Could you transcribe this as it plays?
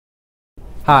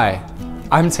Hi,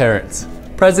 I'm Terrence,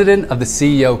 President of the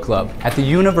CEO Club at the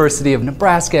University of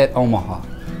Nebraska at Omaha.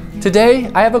 Today,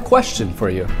 I have a question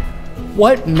for you.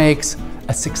 What makes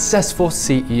a successful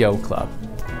CEO Club?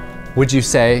 Would you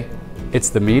say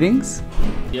it's the meetings?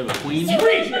 You have a queen?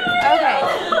 Okay,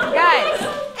 guys,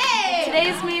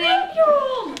 today's meeting,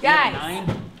 guys,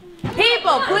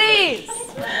 people, please.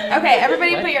 Okay,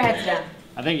 everybody put your heads down.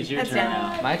 I think it's your turn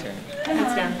down. now. My turn.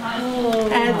 Heads down.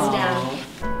 Heads down.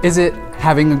 Is it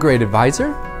having a great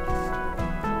advisor?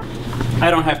 I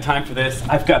don't have time for this.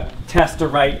 I've got tests to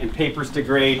write and papers to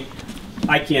grade.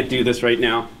 I can't do this right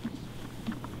now.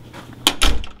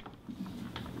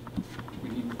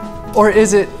 Or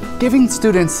is it giving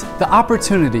students the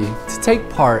opportunity to take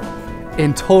part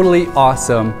in totally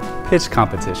awesome pitch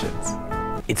competitions?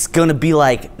 It's gonna be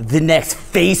like the next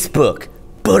Facebook,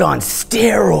 but on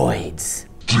steroids.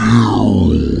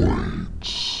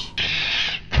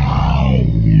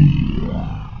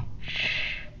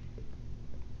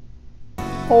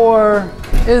 Or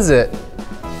is it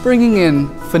bringing in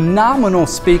phenomenal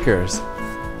speakers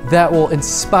that will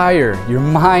inspire your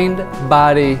mind,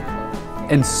 body,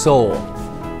 and soul?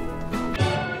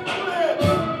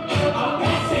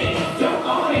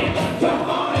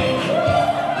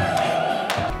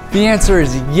 The answer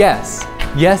is yes.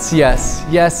 Yes, yes,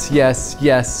 yes, yes,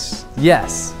 yes,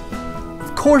 yes.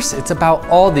 Of course, it's about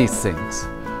all these things.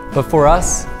 But for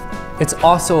us, it's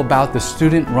also about the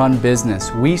student-run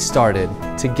business we started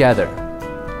together,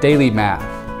 Daily Mav.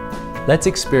 Let's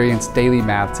experience Daily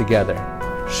Mav together,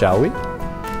 shall we?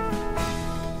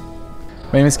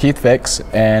 My name is Keith Fix,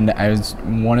 and I was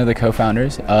one of the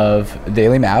co-founders of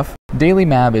Daily Mav. Daily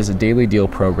Mav is a daily deal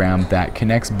program that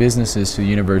connects businesses to the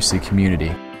university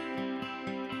community.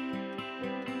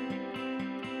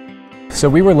 So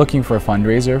we were looking for a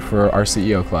fundraiser for our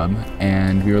CEO Club,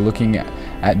 and we were looking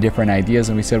at different ideas,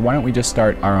 and we said, why don't we just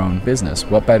start our own business?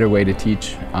 What better way to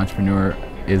teach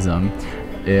entrepreneurism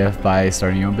if by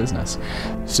starting your own business?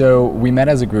 So we met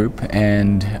as a group,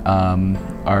 and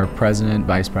our president,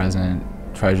 vice president,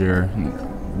 treasurer,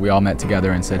 we all met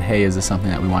together and said, hey, is this something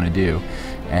that we want to do?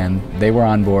 And they were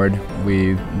on board.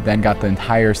 We then got the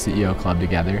entire CEO Club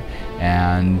together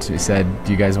and we said,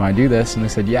 do you guys want to do this? And they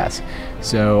said yes.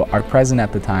 So our president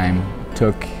at the time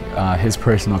took his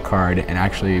personal card and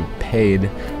actually paid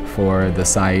for the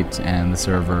site and the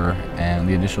server and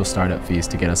the initial startup fees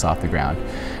to get us off the ground.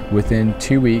 Within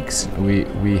 2 weeks,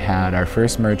 we had our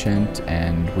first merchant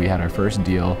and we had our first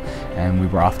deal, and we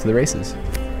were off to the races.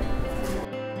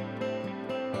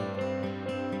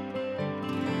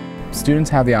 Students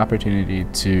have the opportunity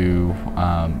to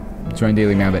join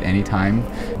Daily Mav at any time.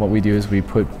 What we do is we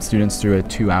put students through a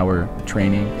 2-hour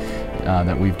training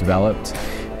that we've developed.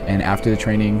 And after the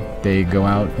training, they go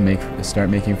out,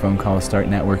 start making phone calls, start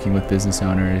networking with business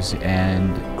owners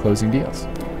and closing deals.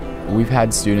 We've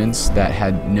had students that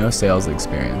had no sales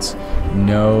experience,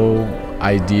 no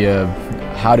idea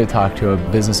how to talk to a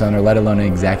business owner, let alone an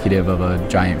executive of a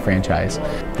giant franchise.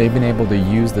 They've been able to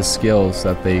use the skills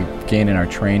that they gain in our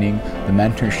training, the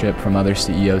mentorship from other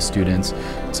CEO students,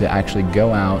 to actually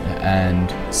go out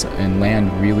and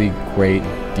land really great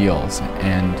deals.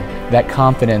 And that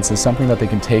confidence is something that they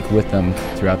can take with them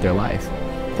throughout their life.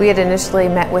 We had initially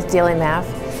met with Daily Mav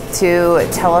to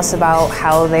tell us about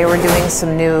how they were doing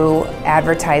some new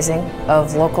advertising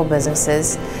of local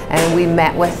businesses, and we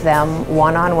met with them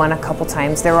one-on-one a couple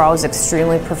times. They were always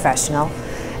extremely professional,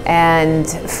 and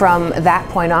from that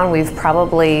point on we've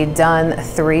probably done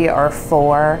 3 or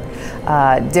 4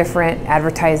 different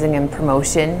advertising and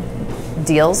promotion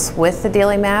deals with the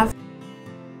Daily Mav.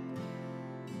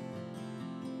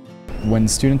 When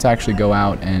students actually go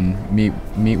out and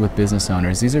meet with business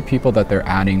owners, these are people that they're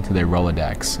adding to their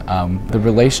Rolodex. The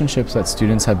relationships that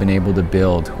students have been able to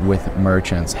build with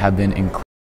merchants have been incredible.